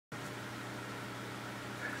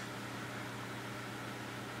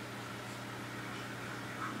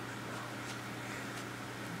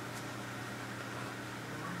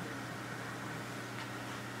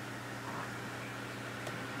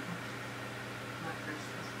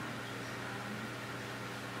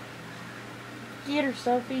Get her,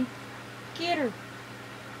 Sophie. Get her.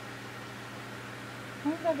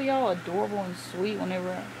 Why gotta be all adorable and sweet whenever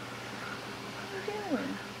I... What are you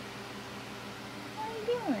doing? What are you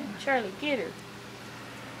doing? Charlie, get her.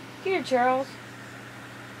 Get her, Charles.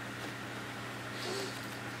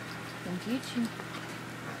 Gonna get you.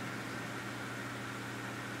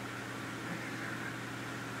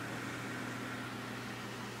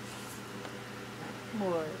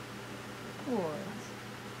 What? What?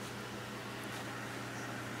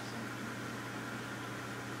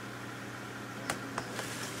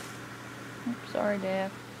 Oops, sorry, Dad.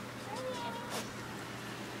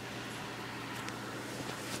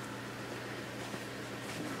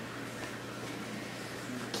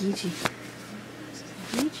 Get you.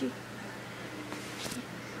 Get you.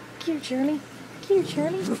 Get her, Charlie. Get her,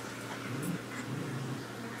 Charlie.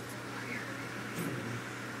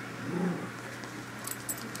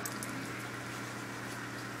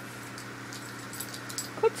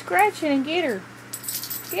 Quit scratching and get her.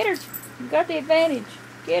 Get her. You got the advantage.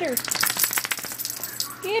 Get her.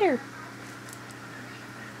 Get her.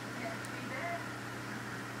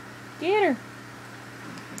 Get her.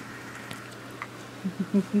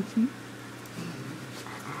 They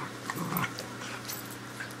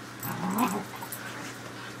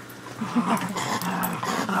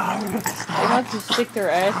like to stick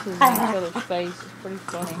their asses in each other's face. It's pretty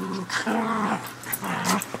funny.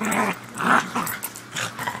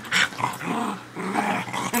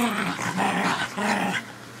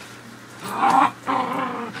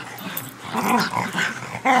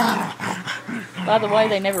 By the way,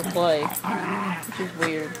 they never play, which is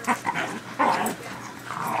weird.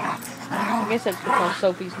 I guess that's because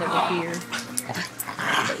Sophie's never here.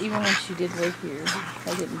 But even when she did live here,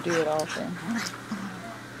 they didn't do it often.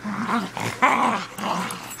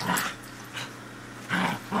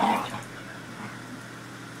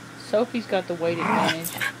 Sophie's got the weight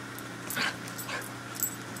advantage.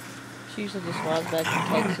 She usually just lies back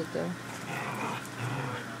and takes it though.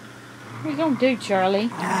 What are you gonna do, Charlie?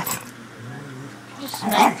 Just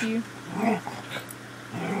smack you.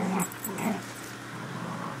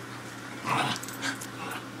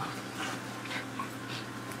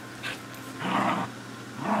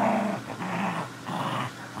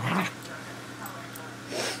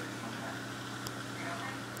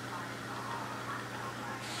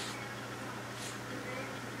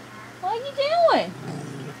 What are you doing?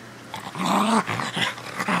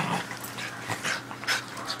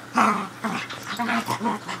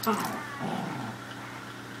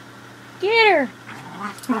 Get her!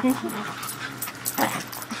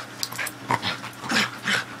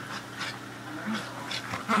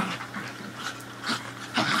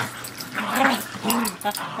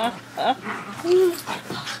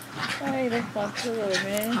 Hey, that's my pillow,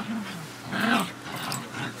 man.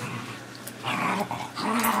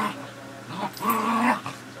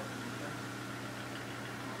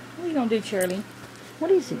 What are you gonna do, Charlie?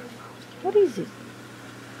 What is it? What is it?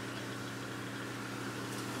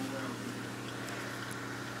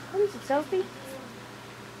 What is it, Sophie?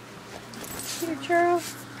 Here,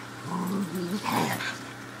 Charles.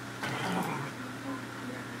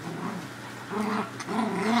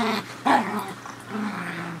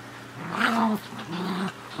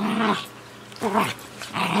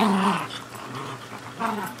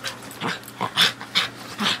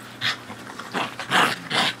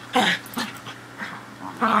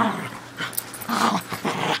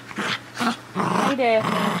 Hey,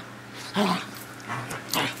 Daphne.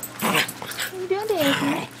 What are you doing,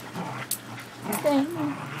 Daphne?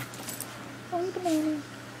 Daphne. Oh, banana.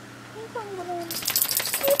 Oh, banana.